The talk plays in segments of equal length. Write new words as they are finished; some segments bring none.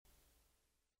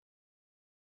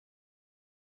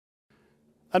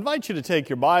I invite you to take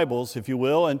your Bibles, if you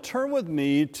will, and turn with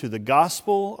me to the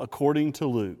Gospel according to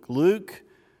Luke. Luke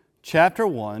chapter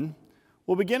 1.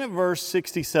 We'll begin at verse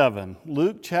 67.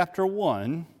 Luke chapter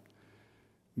 1,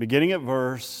 beginning at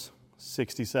verse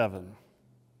 67,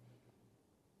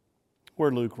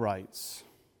 where Luke writes,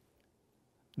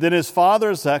 "Then his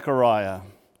father Zechariah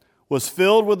was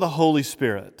filled with the Holy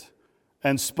Spirit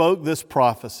and spoke this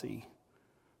prophecy,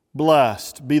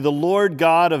 'Blessed be the Lord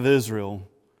God of Israel,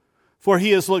 for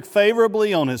he has looked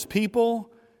favorably on his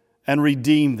people and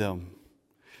redeemed them.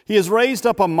 He has raised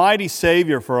up a mighty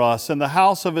Savior for us in the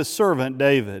house of his servant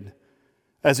David,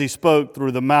 as he spoke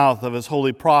through the mouth of his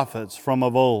holy prophets from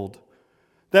of old,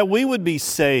 that we would be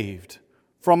saved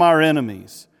from our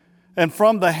enemies and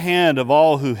from the hand of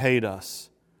all who hate us.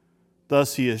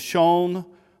 Thus he has shown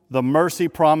the mercy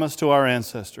promised to our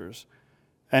ancestors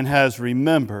and has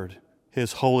remembered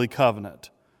his holy covenant,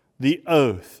 the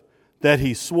oath that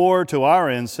he swore to our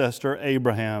ancestor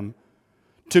Abraham,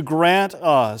 to grant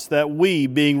us that we,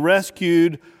 being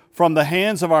rescued from the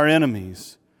hands of our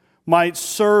enemies, might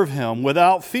serve him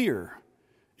without fear,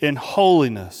 in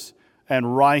holiness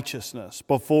and righteousness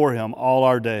before him all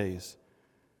our days.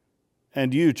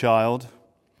 And you, child,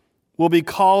 will be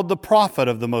called the prophet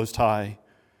of the Most High,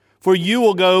 for you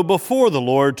will go before the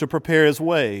Lord to prepare his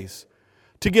ways,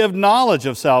 to give knowledge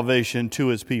of salvation to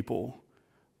his people,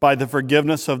 by the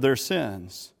forgiveness of their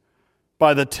sins,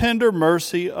 by the tender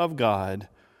mercy of God.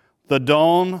 The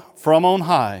dawn from on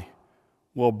high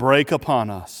will break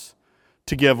upon us,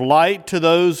 to give light to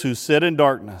those who sit in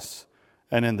darkness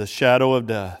and in the shadow of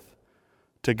death,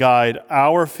 to guide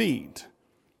our feet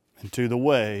into the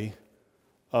way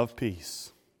of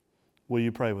peace." Will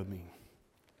you pray with me?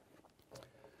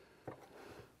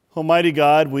 Almighty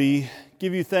God, we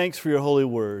give you thanks for your holy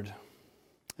word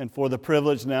and for the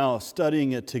privilege now of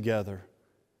studying it together.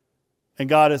 And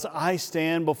God, as I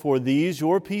stand before these,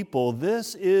 your people,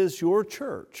 this is your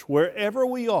church. Wherever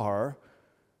we are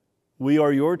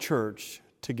your church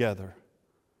together.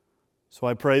 So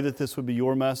I pray that this would be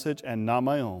your message and not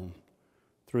my own,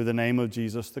 through the name of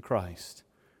Jesus the Christ.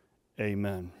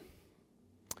 Amen.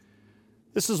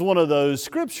 This is one of those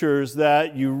scriptures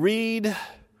that you read,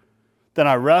 then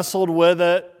I wrestled with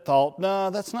it, thought,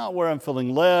 no, that's not where I'm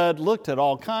feeling led, looked at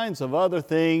all kinds of other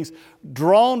things,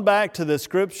 drawn back to the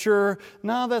scripture,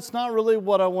 no, that's not really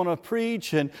what I want to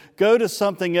preach, and go to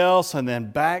something else, and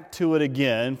then back to it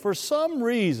again. For some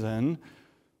reason,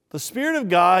 the Spirit of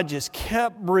God just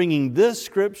kept bringing this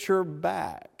scripture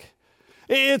back.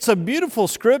 It's a beautiful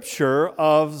scripture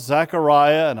of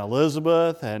Zechariah and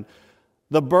Elizabeth and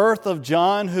the birth of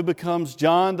John, who becomes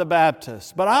John the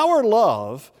Baptist. But our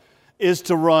love is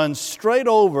to run straight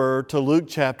over to Luke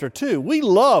chapter 2. We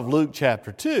love Luke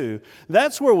chapter 2.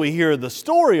 That's where we hear the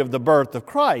story of the birth of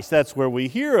Christ. That's where we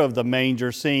hear of the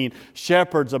manger scene,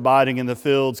 shepherds abiding in the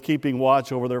fields, keeping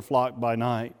watch over their flock by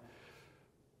night.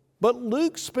 But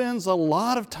Luke spends a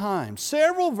lot of time,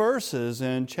 several verses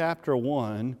in chapter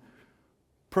 1,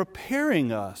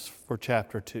 preparing us for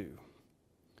chapter 2.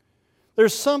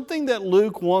 There's something that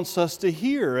Luke wants us to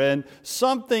hear, and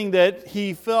something that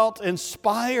he felt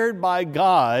inspired by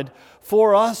God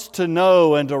for us to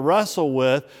know and to wrestle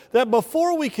with, that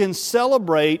before we can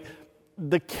celebrate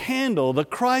the candle, the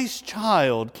Christ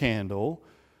child candle,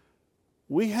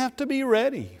 we have to be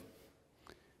ready.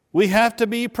 We have to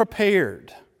be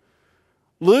prepared.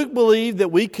 Luke believed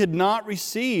that we could not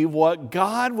receive what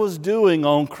God was doing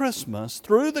on Christmas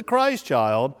through the Christ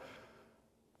child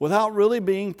without really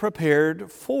being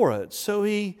prepared for it. So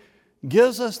he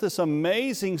gives us this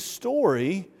amazing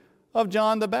story of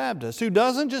John the Baptist, who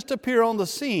doesn't just appear on the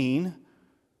scene,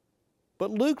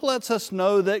 but Luke lets us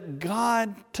know that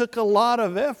God took a lot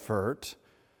of effort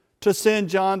to send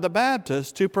John the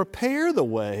Baptist to prepare the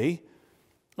way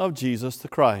of Jesus the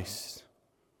Christ.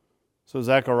 So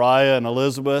Zechariah and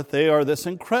Elizabeth, they are this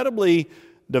incredibly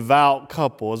devout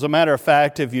couple. As a matter of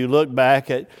fact, if you look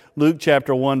back at Luke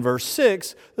chapter 1, verse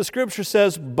 6, the scripture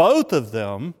says both of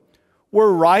them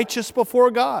were righteous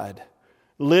before God,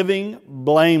 living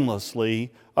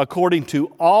blamelessly according to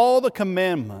all the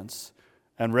commandments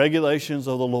and regulations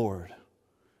of the Lord.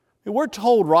 And we're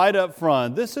told right up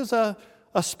front, this is a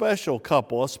special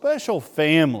couple, a special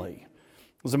family.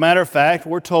 As a matter of fact,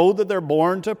 we're told that they're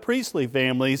born to priestly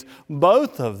families,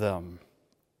 both of them.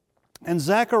 And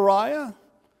Zechariah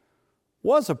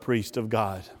was a priest of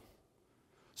God,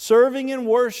 serving in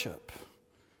worship,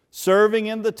 serving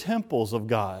in the temples of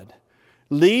God,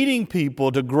 leading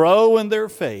people to grow in their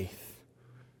faith.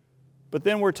 But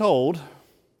then we're told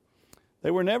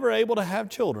they were never able to have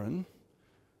children.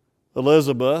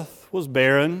 Elizabeth was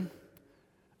barren,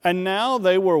 and now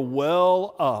they were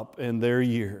well up in their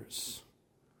years.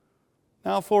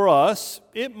 Now for us,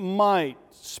 it might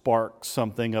spark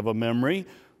something of a memory,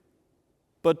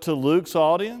 but to Luke's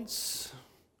audience,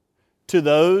 to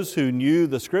those who knew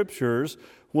the Scriptures,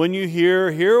 when you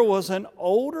hear here was an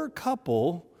older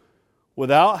couple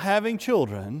without having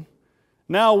children,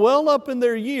 now well up in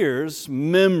their years,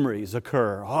 memories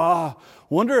occur.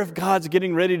 Wonder if God's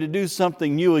getting ready to do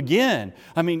something new again.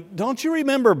 I mean, don't you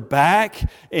remember back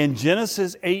in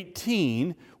Genesis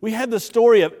 18, we had the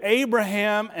story of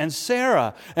Abraham and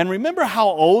Sarah. And remember how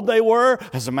old they were?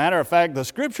 As a matter of fact, the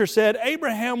Scripture said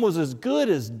Abraham was as good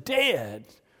as dead.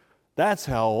 That's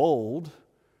how old.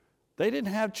 They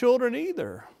didn't have children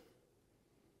either.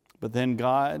 But then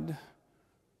God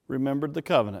remembered the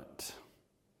covenant.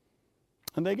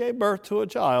 And they gave birth to a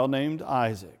child named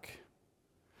Isaac.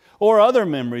 Or other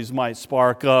memories might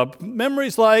spark up.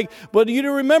 Memories like, but you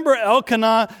remember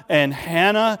Elkanah and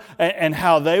Hannah and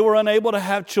how they were unable to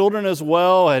have children as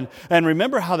well. And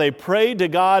remember how they prayed to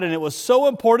God and it was so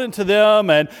important to them.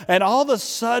 And all of a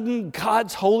sudden,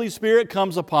 God's Holy Spirit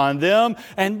comes upon them.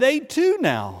 And they too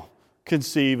now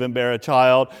conceive and bear a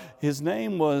child. His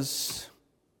name was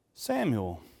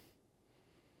Samuel.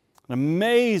 An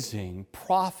amazing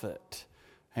prophet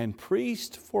and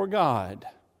priest for God.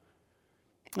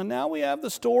 And now we have the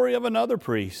story of another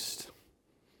priest,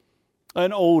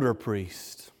 an older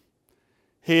priest.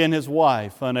 He and his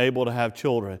wife unable to have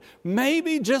children.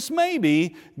 Maybe, just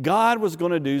maybe, God was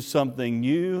going to do something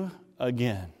new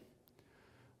again.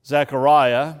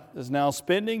 Zechariah is now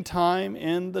spending time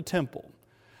in the temple.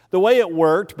 The way it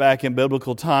worked back in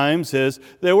biblical times is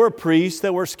there were priests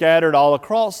that were scattered all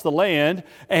across the land,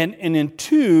 and in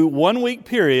 2 one-week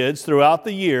periods throughout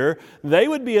the year, they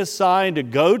would be assigned to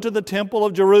go to the temple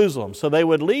of Jerusalem. So they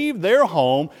would leave their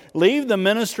home, leave the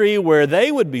ministry where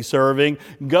they would be serving,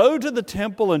 go to the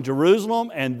temple in Jerusalem,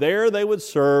 and there they would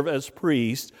serve as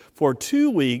priests for 2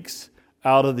 weeks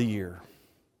out of the year.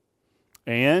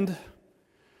 And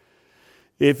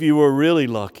if you were really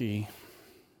lucky,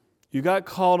 you got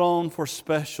called on for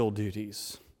special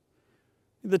duties.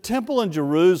 The temple in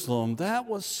Jerusalem, that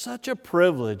was such a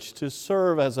privilege to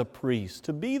serve as a priest,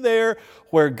 to be there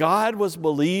where God was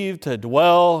believed to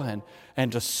dwell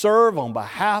and to serve on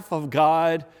behalf of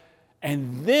God.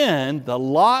 And then the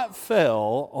lot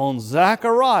fell on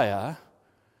Zechariah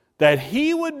that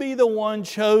he would be the one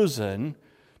chosen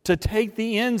to take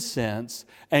the incense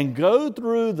and go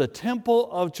through the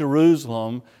temple of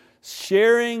Jerusalem,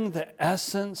 sharing the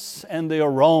essence and the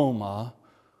aroma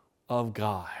of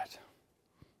God.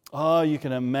 Oh, you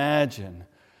can imagine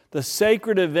the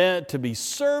sacred event to be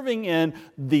serving in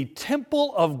the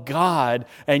temple of God,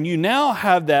 and you now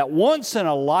have that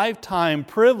once-in-a-lifetime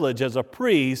privilege as a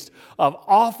priest of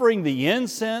offering the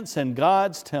incense in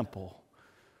God's temple.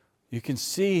 You can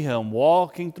see him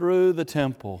walking through the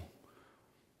temple,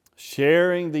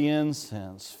 sharing the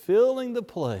incense, filling the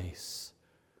place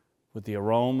with the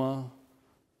aroma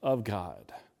of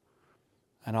God.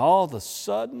 And all of a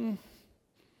sudden,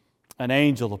 an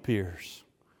angel appears.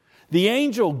 The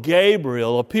angel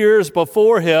Gabriel appears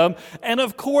before him, and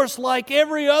of course, like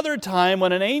every other time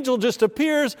when an angel just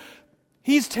appears,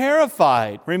 he's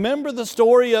terrified. Remember the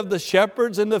story of the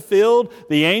shepherds in the field?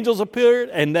 The angels appeared,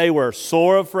 and they were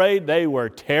sore afraid. They were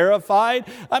terrified.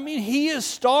 I mean, he is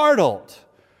startled.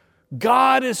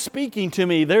 God is speaking to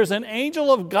me. There's an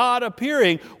angel of God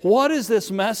appearing. What is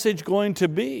this message going to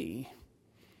be?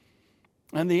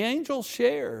 And the angel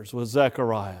shares with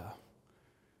Zechariah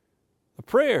the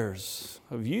prayers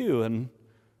of you and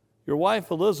your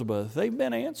wife Elizabeth. They've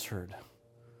been answered.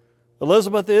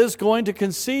 Elizabeth is going to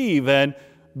conceive and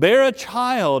bear a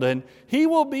child, and he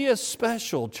will be a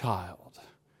special child.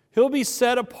 He'll be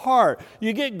set apart.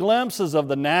 You get glimpses of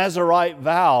the Nazirite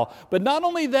vow. But not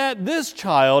only that, this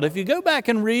child, if you go back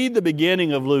and read the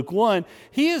beginning of Luke 1,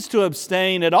 he is to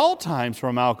abstain at all times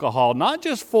from alcohol, not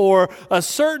just for a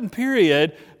certain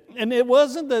period. And it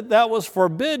wasn't that was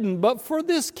forbidden, but for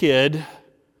this kid,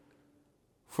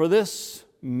 for this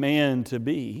man to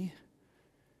be,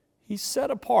 he's set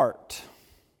apart.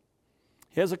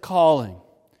 He has a calling.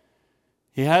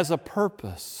 He has a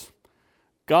purpose.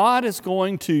 God is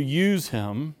going to use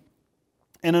him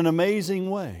in an amazing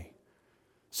way.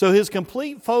 So his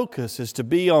complete focus is to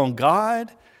be on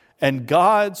God and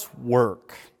God's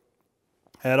work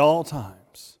at all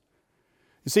times.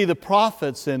 You see, the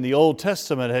prophets in the Old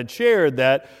Testament had shared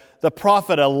that the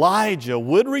prophet Elijah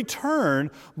would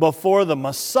return before the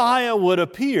Messiah would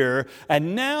appear.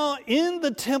 And now in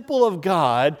the temple of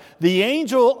God, the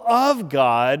angel of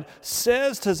God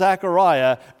says to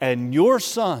Zechariah, and your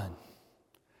son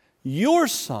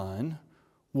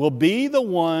will be the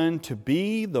one to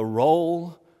be the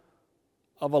role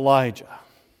of Elijah.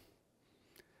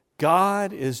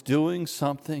 God is doing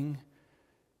something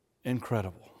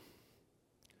incredible.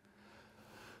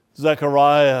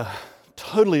 Zechariah,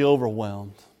 totally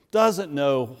overwhelmed, doesn't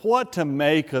know what to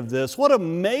make of this. What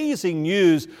amazing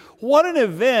news. What an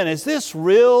event. Is this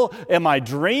real? Am I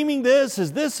dreaming this?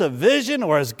 Is this a vision?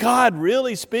 Or is God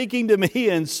really speaking to me?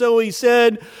 And so he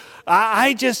said,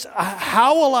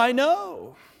 how will I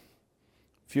know?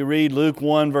 If you read Luke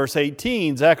 1 verse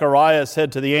 18, Zechariah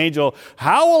said to the angel,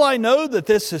 how will I know that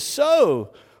this is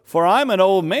so? For I'm an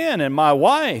old man and my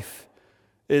wife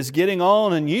is getting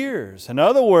on in years. In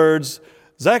other words,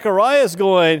 Zechariah is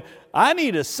going, I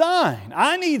need a sign.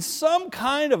 I need some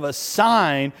kind of a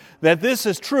sign that this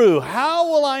is true. How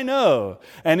will I know?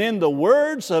 And in the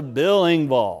words of Bill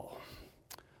Engvall,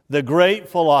 the great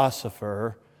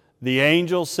philosopher, the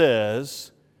angel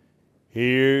says,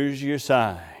 here's your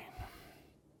sign.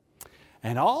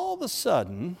 And all of a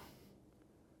sudden,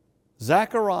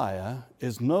 Zechariah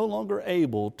is no longer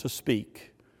able to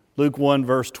speak. Luke 1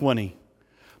 verse 20.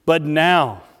 But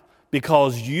now,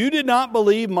 because you did not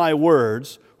believe my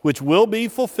words, which will be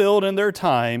fulfilled in their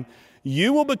time,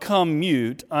 you will become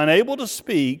mute, unable to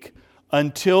speak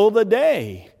until the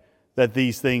day that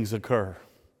these things occur.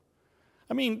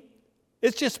 I mean,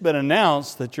 it's just been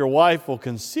announced that your wife will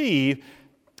conceive,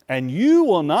 and you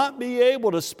will not be able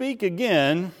to speak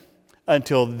again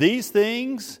until these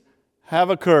things have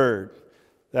occurred.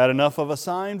 That enough of a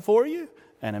sign for you?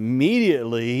 And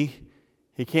immediately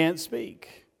he can't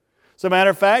speak. As a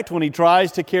matter of fact, when he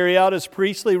tries to carry out his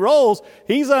priestly roles,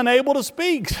 he's unable to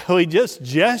speak. So he just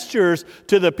gestures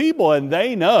to the people, and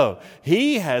they know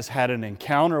he has had an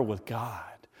encounter with God.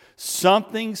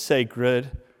 Something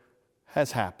sacred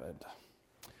has happened.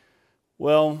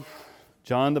 Well,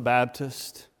 John the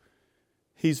Baptist,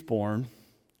 he's born.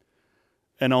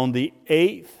 And on the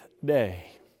 8th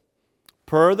day,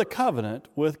 per the covenant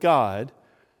with God,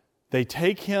 they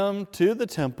take him to the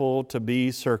temple to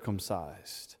be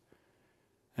circumcised.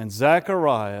 And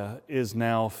Zechariah is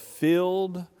now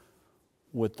filled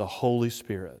with the Holy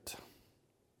Spirit.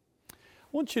 I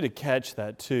want you to catch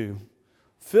that too.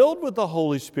 Filled with the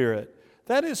Holy Spirit.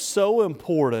 That is so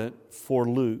important for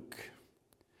Luke.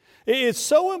 It's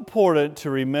so important to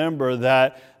remember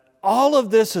that all of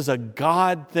this is a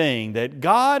God thing, that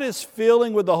God is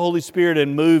filling with the Holy Spirit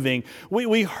and moving.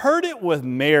 We heard it with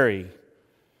Mary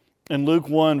in Luke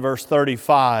 1 verse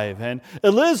 35. And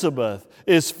Elizabeth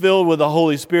is filled with the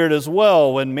Holy Spirit as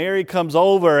well. When Mary comes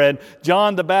over and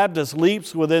John the Baptist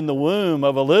leaps within the womb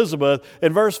of Elizabeth,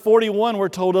 in verse 41 we're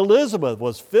told Elizabeth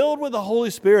was filled with the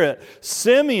Holy Spirit.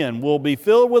 Simeon will be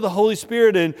filled with the Holy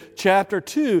Spirit in chapter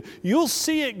 2. You'll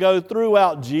see it go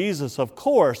throughout Jesus, of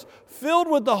course, filled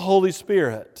with the Holy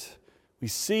Spirit. We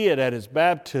see it at his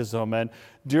baptism and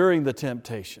during the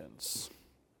temptations.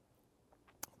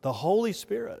 The Holy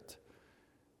Spirit.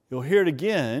 You'll hear it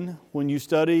again when you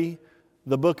study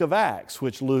the book of Acts,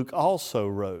 which Luke also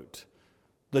wrote.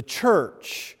 The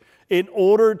church, in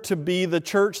order to be the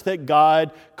church that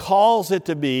God calls it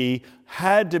to be,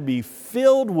 had to be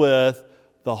filled with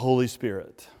the Holy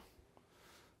Spirit.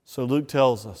 So Luke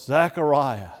tells us,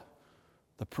 Zechariah,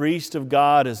 the priest of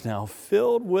God, is now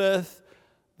filled with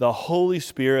the Holy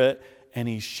Spirit, and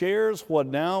he shares what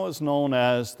now is known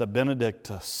as the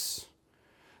Benedictus.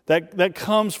 That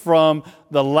comes from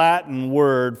the Latin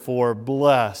word for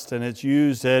blessed, and it's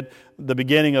used at the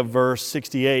beginning of verse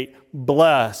 68.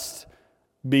 Blessed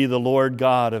be the Lord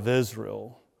God of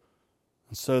Israel.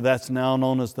 And so that's now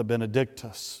known as the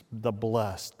Benedictus, the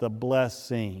blessed, the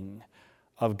blessing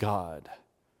of God.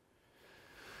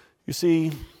 You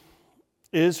see,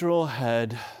 Israel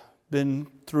had been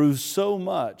through so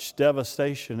much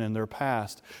devastation in their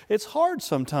past. It's hard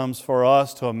sometimes for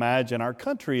us to imagine. Our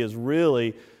country is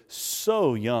really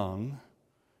so young,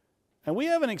 and we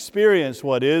haven't experienced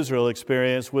what Israel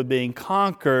experienced with being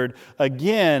conquered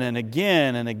again and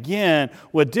again and again,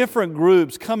 with different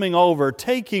groups coming over,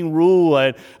 taking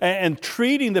rule and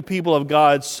treating the people of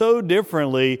God so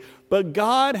differently. But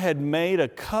God had made a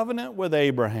covenant with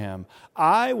Abraham.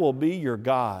 I will be your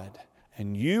God,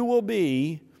 and you will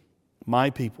be my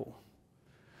people.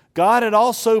 God had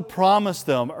also promised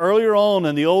them earlier on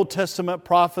in the Old Testament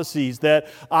prophecies that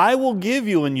I will give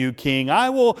you a new king. I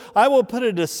will put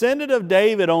a descendant of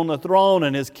David on the throne,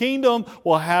 and his kingdom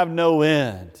will have no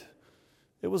end.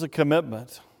 It was a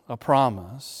commitment, a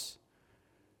promise.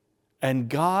 And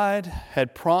God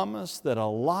had promised that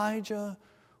Elijah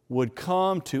would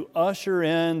come to usher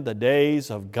in the days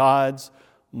of God's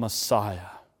Messiah.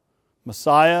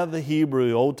 Messiah, the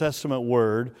Hebrew Old Testament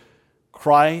word,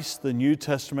 Christ, the New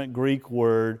Testament Greek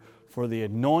word for the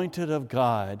anointed of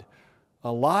God,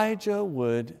 Elijah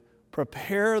would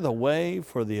prepare the way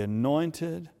for the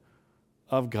anointed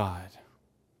of God.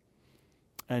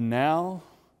 And now,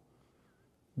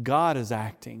 God is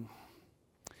acting.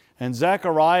 And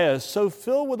Zechariah is so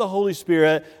filled with the Holy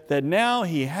Spirit that now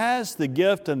he has the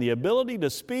gift and the ability to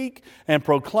speak and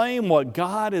proclaim what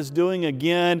God is doing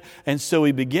again. And so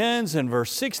he begins in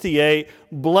verse 68,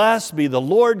 "Blessed be the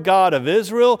Lord God of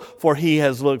Israel, for He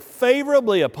has looked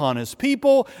favorably upon His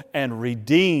people and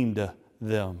redeemed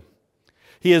them.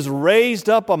 He has raised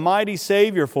up a mighty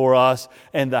Savior for us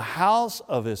in the house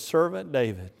of His servant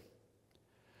David."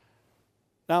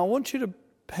 Now I want you to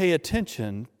pay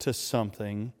attention to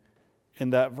something in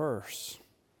that verse.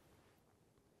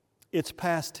 It's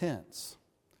past tense.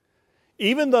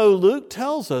 Even though Luke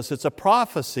tells us it's a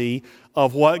prophecy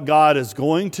of what God is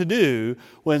going to do,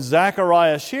 when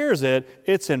Zechariah shares it,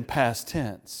 it's in past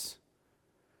tense.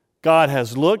 God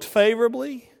has looked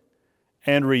favorably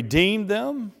and redeemed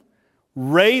them,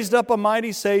 raised up a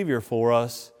mighty Savior for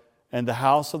us in the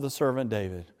house of the servant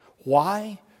David.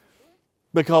 Why?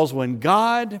 Because when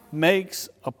God makes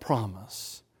a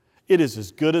promise, it is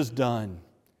as good as done.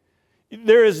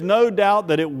 There is no doubt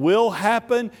that it will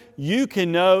happen. You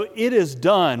can know it is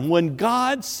done. When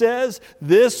God says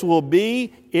this will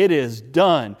be, it is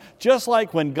done. Just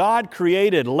like when God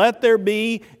created, "Let there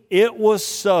be," it was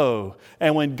so.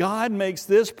 And when God makes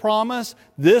this promise,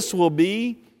 "This will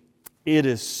be," it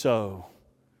is so.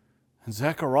 And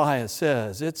Zechariah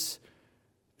says it's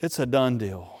a done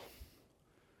deal.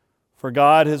 For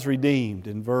God has redeemed,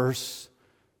 in verse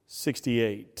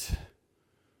 68.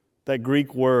 That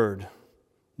Greek word,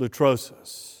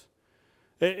 lutrosis,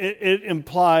 it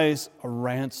implies a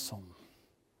ransom.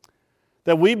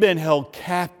 That we've been held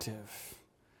captive.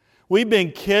 We've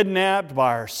been kidnapped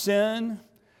by our sin.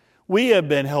 We have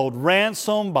been held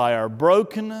ransom by our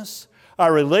brokenness.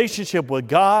 Our relationship with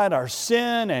God, our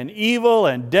sin and evil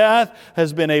and death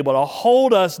has been able to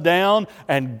hold us down,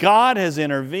 and God has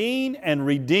intervened and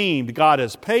redeemed. God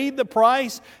has paid the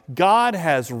price. God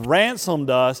has ransomed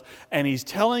us, and He's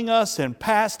telling us in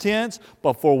past tense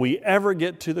before we ever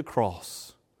get to the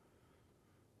cross.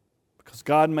 Because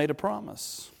God made a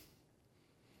promise.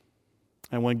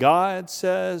 And when God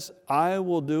says, "I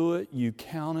will do it," you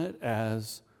count it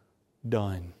as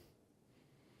done.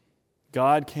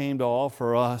 God came to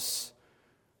offer us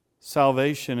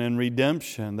salvation and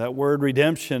redemption. That word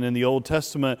redemption in the Old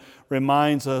Testament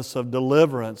reminds us of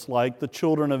deliverance, like the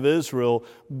children of Israel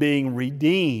being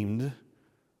redeemed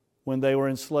when they were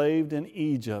enslaved in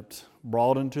Egypt,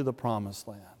 brought into the Promised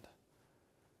Land.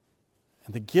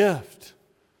 And the gift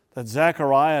that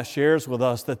Zechariah shares with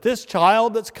us, that this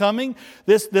child that's coming,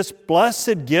 this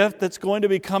blessed gift that's going to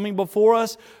be coming before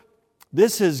us,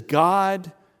 this is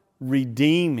God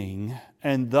redeeming,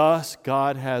 and thus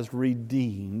God has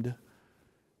redeemed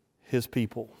His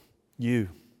people, you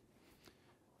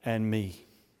and me.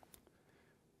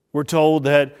 We're told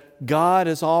that God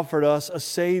has offered us a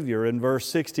Savior in verse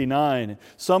 69.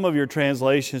 Some of your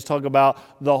translations talk about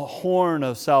the horn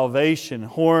of salvation.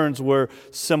 Horns were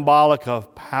symbolic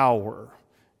of power.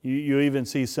 You even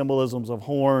see symbolisms of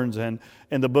horns in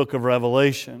the book of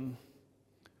Revelation.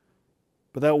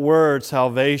 But that word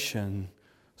salvation,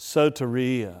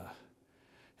 soteria,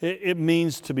 it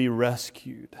means to be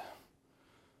rescued,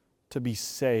 to be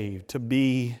saved, to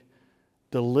be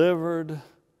delivered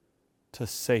to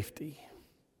safety.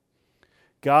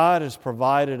 God has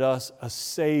provided us a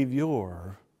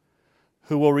Savior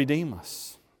who will redeem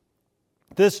us.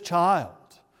 This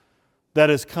child that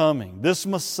is coming, this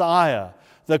Messiah,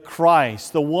 the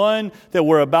Christ, the one that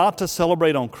we're about to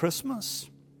celebrate on Christmas,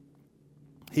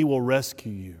 He will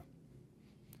rescue you.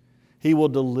 He will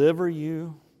deliver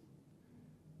you.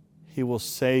 He will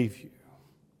save you.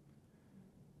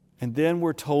 And then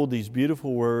we're told these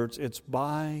beautiful words, it's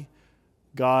by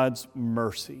God's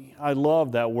mercy. I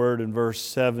love that word in verse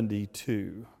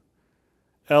 72.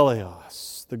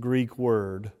 Eleos, the Greek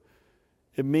word,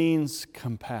 it means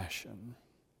compassion.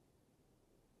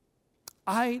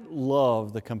 I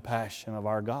love the compassion of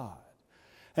our God.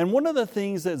 And one of the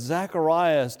things that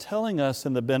Zechariah is telling us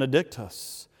in the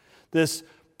Benedictus, this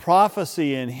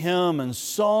prophecy and hymn and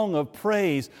song of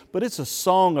praise, but it's a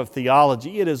song of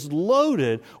theology. It is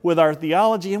loaded with our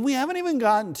theology, and we haven't even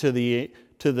gotten to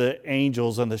the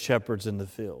angels and the shepherds in the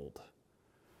field.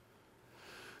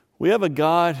 We have a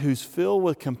God who's filled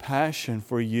with compassion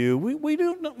for you. We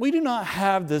do not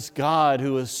have this God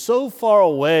who is so far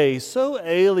away, so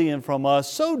alien from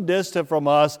us, so distant from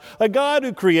us, a God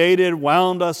who created,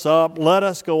 wound us up, let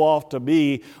us go off to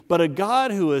be, but a God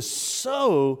who is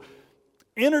so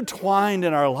intertwined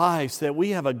in our lives that we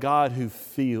have a God who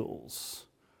feels,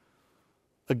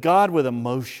 a God with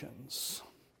emotions,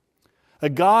 a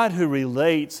God who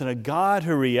relates, and a God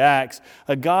who reacts,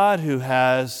 a God who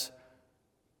has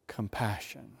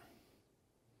compassion.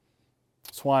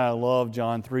 That's why I love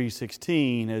John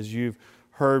 3:16, as you've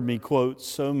heard me quote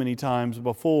so many times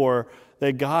before,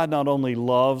 that God not only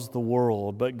loves the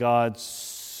world, but God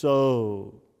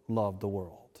so loved the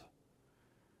world.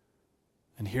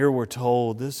 And here we're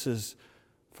told this is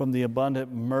from the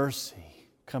abundant mercy,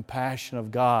 compassion of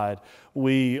God.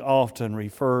 We often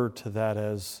refer to that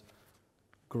as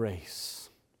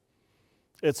grace.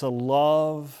 It's a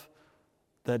love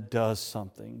that does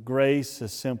something. Grace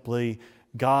is simply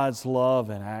God's love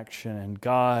in action, and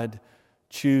God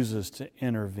chooses to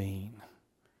intervene.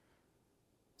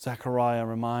 Zechariah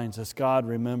reminds us God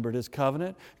remembered His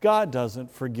covenant. God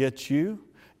doesn't forget you.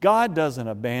 God doesn't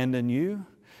abandon you.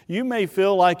 You may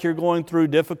feel like you're going through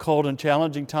difficult and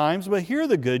challenging times, but hear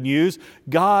the good news.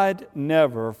 God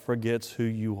never forgets who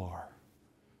you are.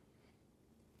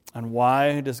 And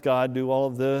why does God do all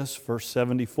of this? Verse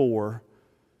 74,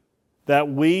 that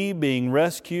we, being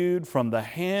rescued from the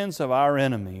hands of our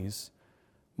enemies,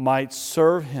 might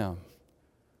serve Him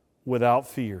without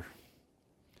fear,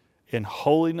 in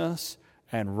holiness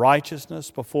and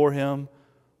righteousness before Him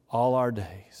all our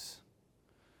days.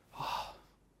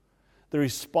 The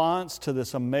response to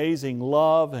this amazing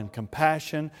love and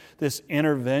compassion, this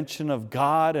intervention of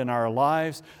God in our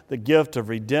lives, the gift of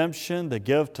redemption, the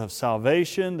gift of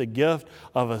salvation, the gift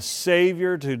of a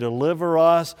Savior to deliver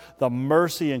us, the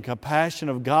mercy and compassion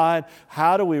of God.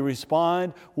 How do we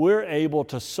respond? We're able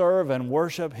to serve and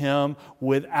worship Him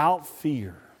without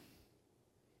fear.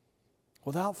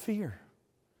 Without fear.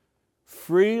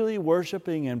 Freely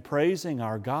worshiping and praising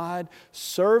our God,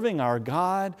 serving our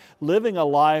God, living a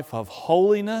life of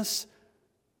holiness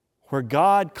where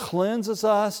God cleanses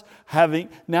us,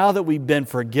 now that we've been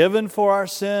forgiven for our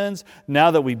sins,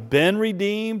 now that we've been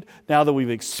redeemed, now that we've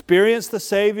experienced the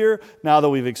Savior, now that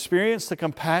we've experienced the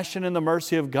compassion and the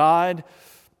mercy of God,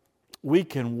 we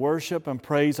can worship and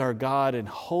praise our God in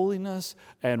holiness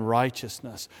and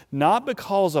righteousness, not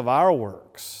because of our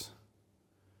works,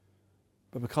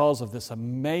 but because of this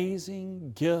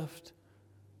amazing gift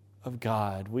of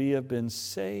God. We have been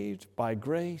saved by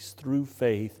grace through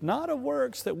faith, not of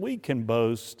works that we can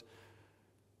boast.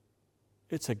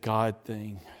 It's a God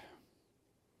thing.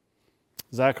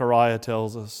 Zechariah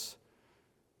tells us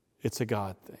it's a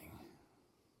God thing.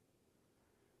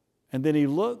 And then he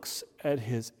looks at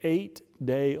his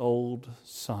 8-day-old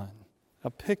son. Now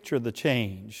picture the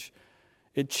change.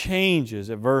 It changes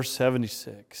at verse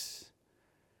 76.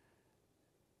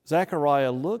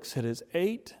 Zechariah looks at his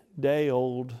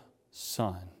 8-day-old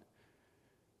son,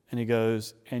 and he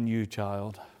goes, and you,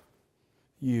 child,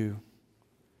 you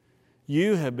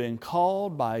have been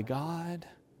called by God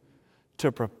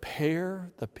to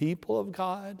prepare the people of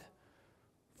God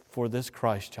for this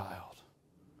Christ child,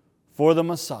 for the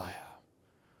Messiah,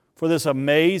 for this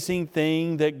amazing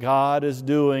thing that God is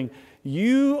doing.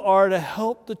 You are to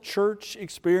help the church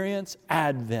experience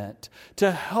Advent,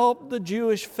 to help the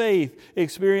Jewish faith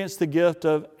experience the gift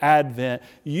of Advent.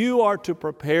 You are to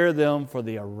prepare them for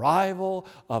the arrival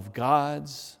of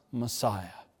God's Messiah,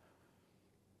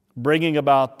 bringing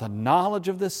about the knowledge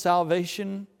of this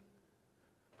salvation,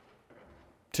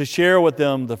 to share with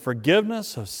them the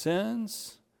forgiveness of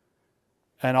sins,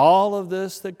 and all of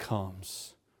this that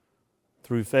comes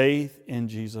through faith in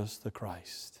Jesus the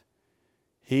Christ.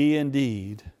 He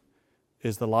indeed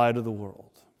is the light of the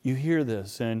world. You hear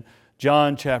this in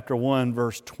John chapter 1,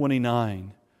 verse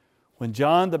 29. When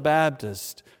John the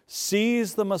Baptist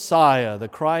sees the Messiah, the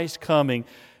Christ coming,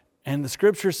 and the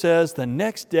Scripture says the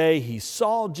next day he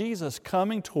saw Jesus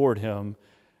coming toward him,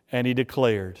 and he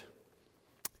declared,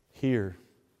 Here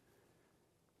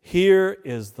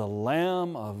is the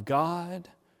Lamb of God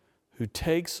who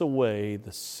takes away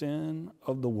the sin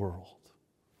of the world.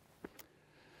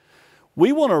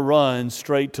 We want to run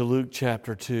straight to Luke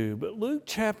chapter 2, but Luke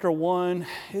chapter 1,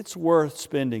 it's worth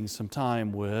spending some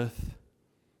time with.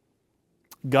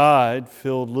 God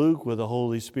filled Luke with the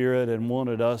Holy Spirit and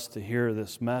wanted us to hear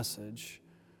this message,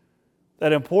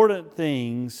 that important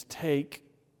things take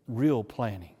real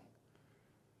planning.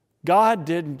 God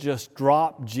didn't just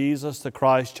drop Jesus, the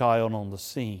Christ child, on the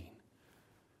scene.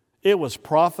 It was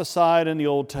prophesied in the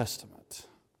Old Testament.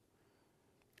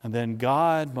 And then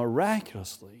God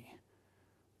miraculously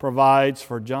provides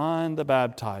for John the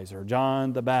Baptizer,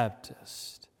 John the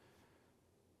Baptist,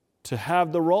 to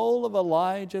have the role of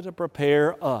Elijah to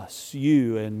prepare us,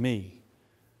 you and me,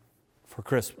 for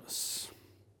Christmas.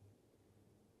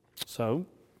 So,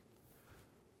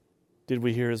 Did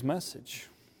we hear His message?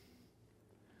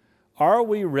 Are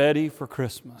we ready for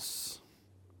Christmas?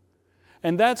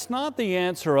 And that's not the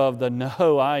answer of the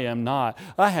no, I am not.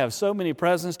 I have so many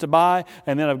presents to buy,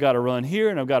 and then I've got to run here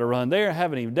and I've got to run there. I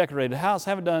haven't even decorated the house,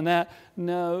 haven't done that.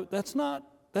 No, that's not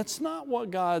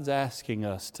what God's asking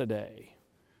us today.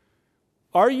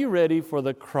 Are you ready for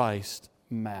the Christ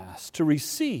Mass, to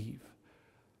receive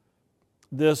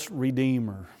this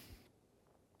Redeemer,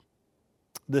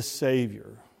 this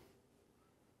Savior,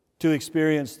 to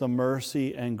experience the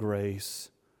mercy and grace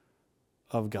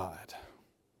of God?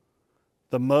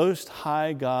 The Most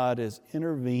High God is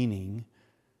intervening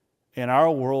in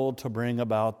our world to bring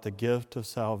about the gift of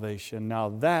salvation. Now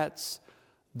that's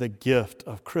the gift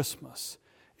of Christmas.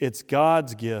 It's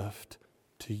God's gift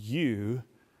to you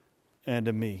and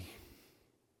to me.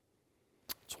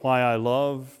 That's why I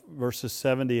love verses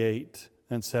 78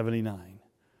 and 79.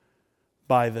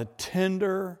 By the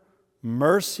tender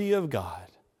mercy of God,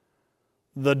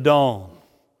 the dawn,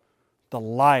 the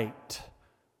light,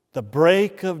 the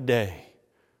break of day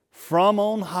from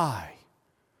on high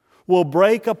will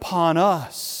break upon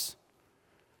us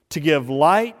to give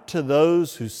light to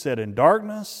those who sit in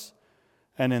darkness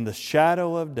and in the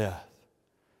shadow of death,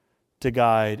 to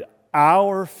guide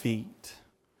our feet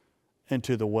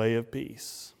into the way of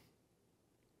peace.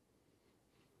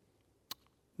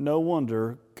 No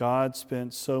wonder God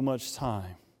spent so much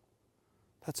time.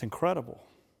 That's incredible.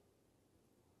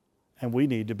 And we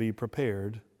need to be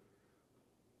prepared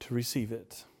to receive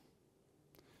it.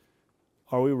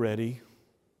 Are we ready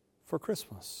for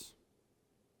Christmas?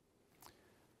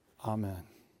 Amen.